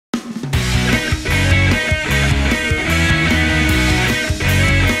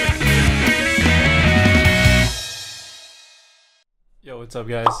What's up,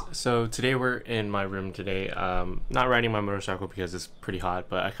 guys? So today we're in my room today. Not riding my motorcycle because it's pretty hot,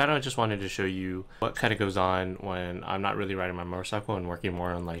 but I kind of just wanted to show you what kind of goes on when I'm not really riding my motorcycle and working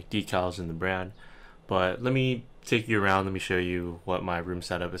more on like decals in the brand. But let me take you around. Let me show you what my room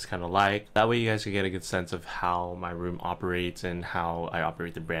setup is kind of like. That way you guys can get a good sense of how my room operates and how I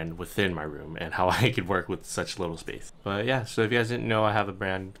operate the brand within my room and how I could work with such little space. But yeah, so if you guys didn't know, I have a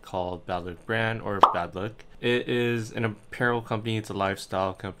brand called BADLOOK Brand, or BADLOOK. It is an apparel company. It's a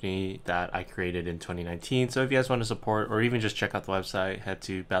lifestyle company that I created in 2019. So if you guys want to support or even just check out the website, head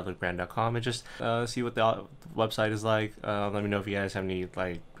to badlookbrand.com and just see what the website is like. Let me know if you guys have any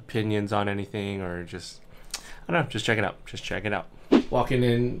like opinions on anything, or just, I don't know, just check it out. Just check it out. Walking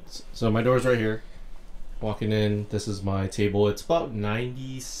in, so my door's right here. Walking in, this is my table. It's about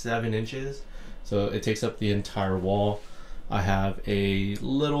 97 inches, so it takes up the entire wall. I have a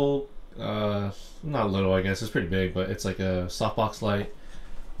little, not little, I guess, it's pretty big, but it's like a softbox light,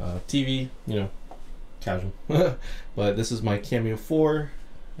 TV, you know, casual. But this is my Cameo 4,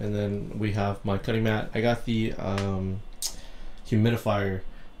 and then we have my cutting mat. I got the humidifier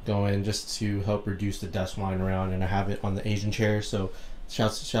going just to help reduce the dust flying around, and I have it on the Asian chair. So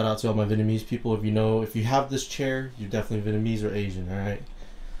shout out to all my Vietnamese people. If you have this chair, you're definitely Vietnamese or Asian, all right?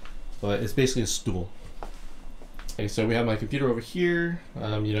 But it's basically a stool. Okay, so we have my computer over here.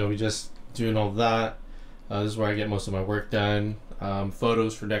 You know, we just doing all that. This is where I get most of my work done.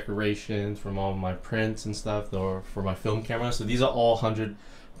 Photos for decorations from all my prints and stuff, or for my film camera. So these are all 100%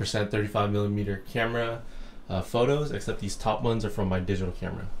 35mm camera photos, except these top ones are from my digital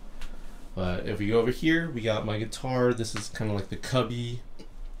camera. But if we go over here, we got my guitar. This is kind of like the cubby,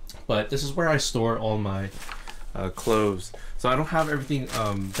 but this is where I store all my clothes. So I don't have everything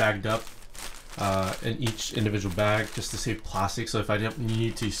bagged up in each individual bag, just to save plastic. So if I don't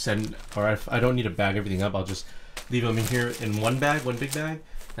need to send, or if I don't need to bag everything up, I'll just leave them in here in one bag, one big bag,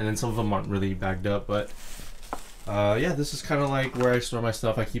 and then some of them aren't really bagged up. But yeah, this is kind of like where I store my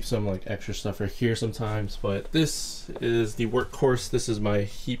stuff. I keep some like extra stuff right here sometimes, but this is the workhorse. This is my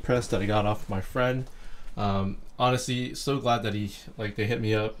heat press that I got off my friend. Honestly, so glad that they hit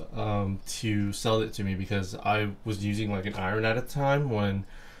me up to sell it to me, because I was using like an iron at a time when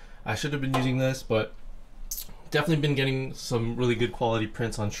I should have been using this. But definitely been getting some really good quality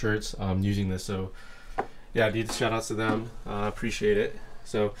prints on shirts using this. So yeah, dude, shout outs to them. Appreciate it.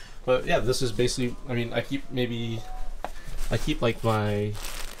 So, but yeah, this is basically, I mean, I keep like my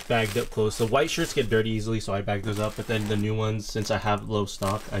bagged up clothes. The white shirts get dirty easily, so I bag those up. But then the new ones, since I have low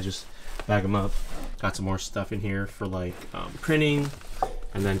stock, I just bag them up. Got some more stuff in here for like printing,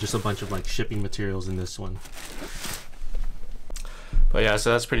 and then just a bunch of like shipping materials in this one. But yeah,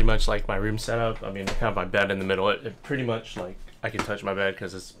 so that's pretty much like my room setup. I mean, I have my bed in the middle. It pretty much, like, I can touch my bed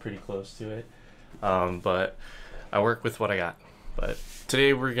because it's pretty close to it. But I work with what I got. But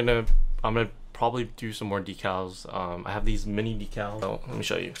today I'm gonna probably do some more decals. I have these mini decals. Oh, let me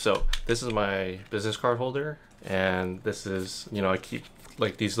show you. So this is my business card holder, and this is, you know, I keep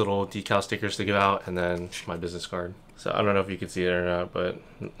like these little decal stickers to give out, and then my business card. So I don't know if you can see it or not, but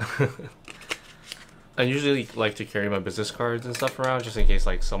I usually like to carry my business cards and stuff around just in case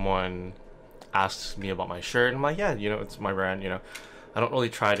like someone asks me about my shirt. I'm like, yeah, you know, it's my brand, you know. I don't really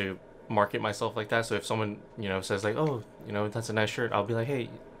try to market myself like that. So if someone, you know, says like, oh, you know, that's a nice shirt, I'll be like, hey,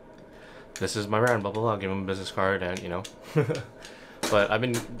 this is my brand, blah blah blah, give them a business card, and you know. But I've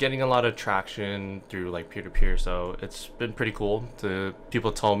been getting a lot of traction through like peer-to-peer, so it's been pretty cool.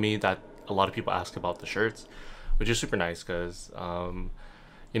 People tell me that a lot of people ask about the shirts, which is super nice, because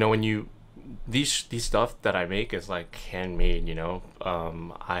you know, when these stuff that I make is like handmade, you know.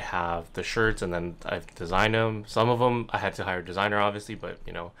 I have the shirts, and then I've designed them. Some of them I had to hire a designer, obviously, but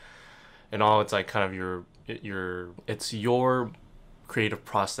you know, in all, it's like kind of it's your creative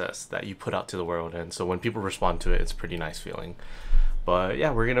process that you put out to the world, and so when people respond to it, it's a pretty nice feeling. But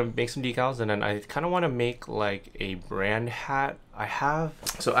yeah, we're gonna make some decals, and then I kind of want to make like a brand hat. I have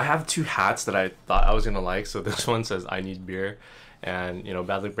two hats that I thought I was gonna like. So this one says "I need beer," and you know,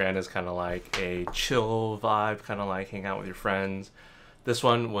 BADLOOK Brand is kind of like a chill vibe, kind of like hang out with your friends. This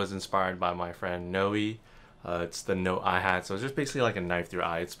one was inspired by my friend Noe. It's the no eye hat, so it's just basically like a knife through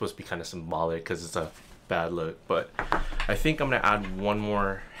eye. It's supposed to be kind of symbolic because it's a bad look, but I think I'm gonna add one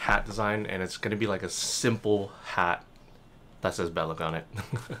more hat design, and it's gonna be like a simple hat that says BADLOOK on it.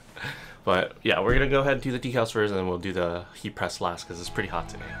 But yeah, we're gonna go ahead and do the decals first, and then we'll do the heat press last because it's pretty hot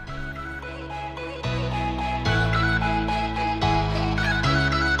today.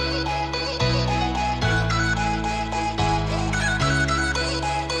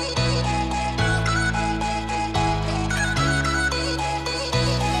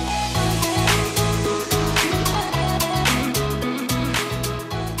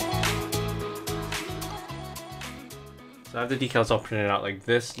 I have the decals all printed out like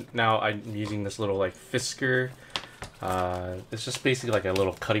this. Now I'm using this little like Fisker. It's just basically like a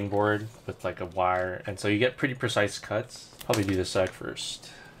little cutting board with like a wire, and so you get pretty precise cuts. Probably do this side first.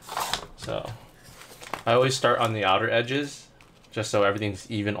 So I always start on the outer edges just so everything's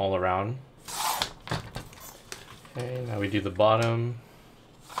even all around. Okay, now we do the bottom.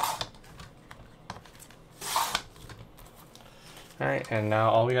 Alright, and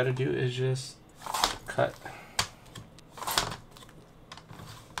now all we gotta do is just cut.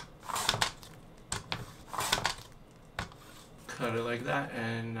 Cut it like that,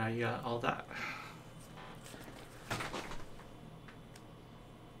 and now you got all that. I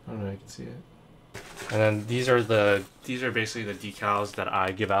don't know if I can see it. And then these are basically the decals that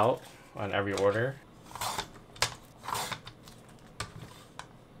I give out on every order.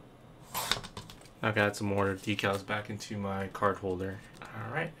 I've got some more decals back into my card holder.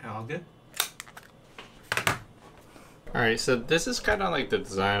 Alright, all good. Alright, so this is kind of like the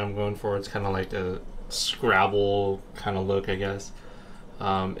design I'm going for. It's kind of like a Scrabble kind of look, I guess.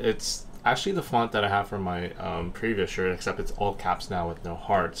 It's actually the font that I have from my previous shirt, except it's all caps now with no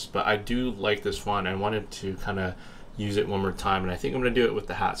hearts. But I do like this font. I wanted to kind of use it one more time, and I think I'm going to do it with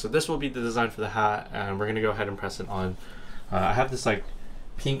the hat. So this will be the design for the hat, and we're going to go ahead and press it on. I have this like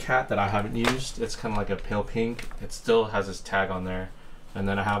pink hat that I haven't used. It's kind of like a pale pink. It still has this tag on there, and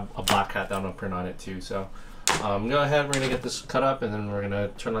then I have a black hat that I'm gonna print on it too. So go ahead, we're gonna get this cut up, and then we're gonna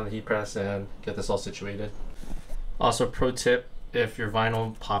turn on the heat press and get this all situated. Also, pro tip, if your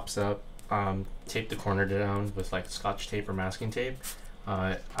vinyl pops up, tape the corner down with like Scotch tape or masking tape.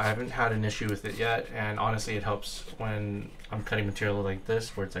 I haven't had an issue with it yet, and honestly it helps when I'm cutting material like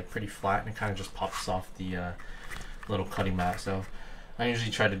this where it's like pretty flat and it kind of just pops off the little cutting mat. So I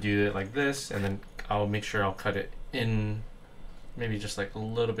usually try to do it like this, and then I'll make sure I'll cut it in maybe just like a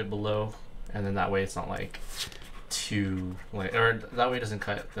little bit below, and then that way it's not like too like, or that way it doesn't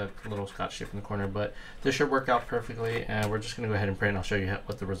cut the little Scotch tape in the corner. But this should work out perfectly, and we're just gonna go ahead and print. I'll show you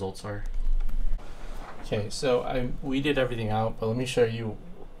what the results are. Okay, so we did everything out, but let me show you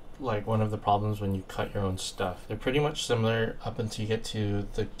like one of the problems when you cut your own stuff. They're pretty much similar up until you get to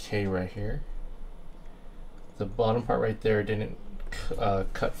the K right here. The bottom part right there didn't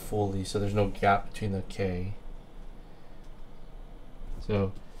cut fully, so there's no gap between the K.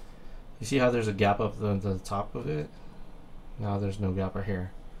 So you see how there's a gap up the top of it? Now there's no gap right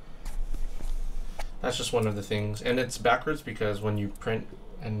here. That's just one of the things, and it's backwards because when you print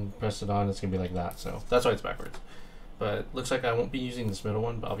and press it on, it's gonna be like that, so that's why it's backwards. But looks like I won't be using this middle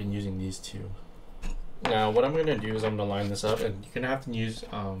one, but I'll be using these two. Now what I'm gonna do is I'm gonna line this up, and you're gonna have to use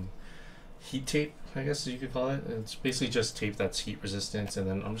heat tape, I guess you could call it. It's basically just tape that's heat resistant, and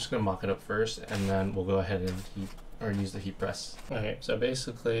then I'm just gonna mock it up first, and then we'll go ahead and use the heat press. Okay, so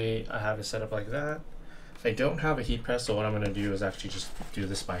basically I have it set up like that. I don't have a heat press, so what I'm gonna do is actually just do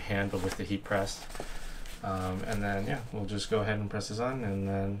this by hand, but with the heat press. And then yeah, we'll just go ahead and press this on, and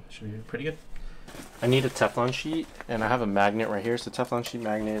then it should be pretty good. I need a Teflon sheet, and I have a magnet right here. So Teflon sheet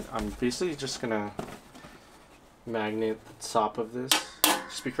magnet, I'm basically just gonna magnet the top of this.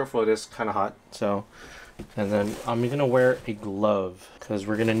 Just be careful, it is kind of hot. So, and then I'm gonna wear a glove because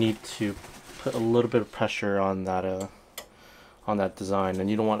we're gonna need to put a little bit of pressure on that design, and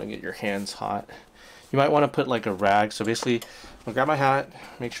you don't want to get your hands hot. You might want to put like a rag. So basically, I'll grab my hat,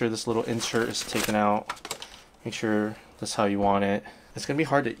 make sure this little insert is taken out, make sure that's how you want it. It's gonna be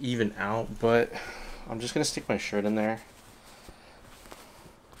hard to even out, but I'm just gonna stick my shirt in there.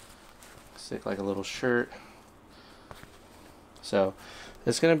 Stick like a little shirt. So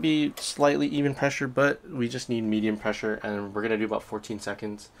it's gonna be slightly even pressure, but we just need medium pressure, and we're gonna do about 14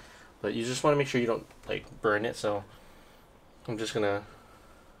 seconds. But you just want to make sure you don't like burn it. So I'm just gonna,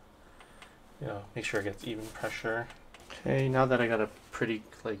 you know, make sure it gets even pressure. Okay, now that I got a pretty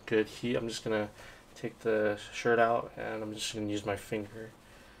like good heat, I'm just gonna take the shirt out, and I'm just gonna use my finger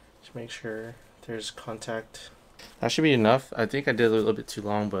to make sure there's contact. That should be enough. I think I did a little bit too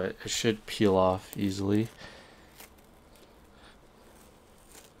long, but it should peel off easily.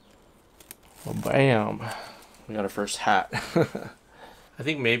 Well, bam, we got our first hat. I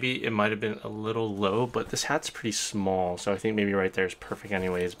think maybe it might have been a little low, but this hat's pretty small, so I think maybe right there is perfect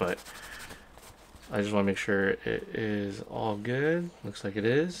anyways. But I just want to make sure it is all good. Looks like it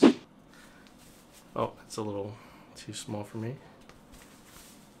is. Oh, it's a little too small for me.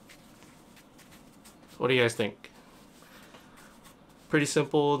 What do you guys think? Pretty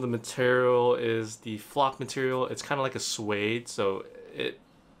simple. The material is the flock material. It's kind of like a suede, so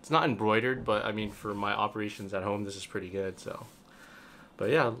it's not embroidered, but I mean, for my operations at home, this is pretty good. So, but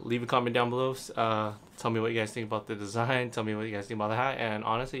yeah, leave a comment down below. Tell me what you guys think about the design. Tell me what you guys think about the hat. And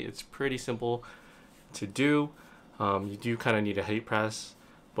honestly, it's pretty simple to do. You do kind of need a heat press,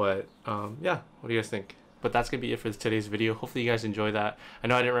 but yeah, what do you guys think? But that's gonna be it for today's video. Hopefully you guys enjoy that. I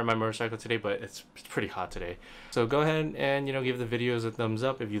know I didn't ride my motorcycle today, but it's pretty hot today. So go ahead and give the videos a thumbs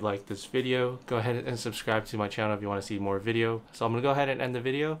up if you like this video. Go ahead and subscribe to my channel if you want to see more video. So I'm gonna go ahead and end the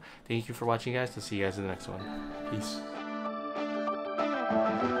video. Thank you for watching, guys. I'll see you guys in the next one. Peace.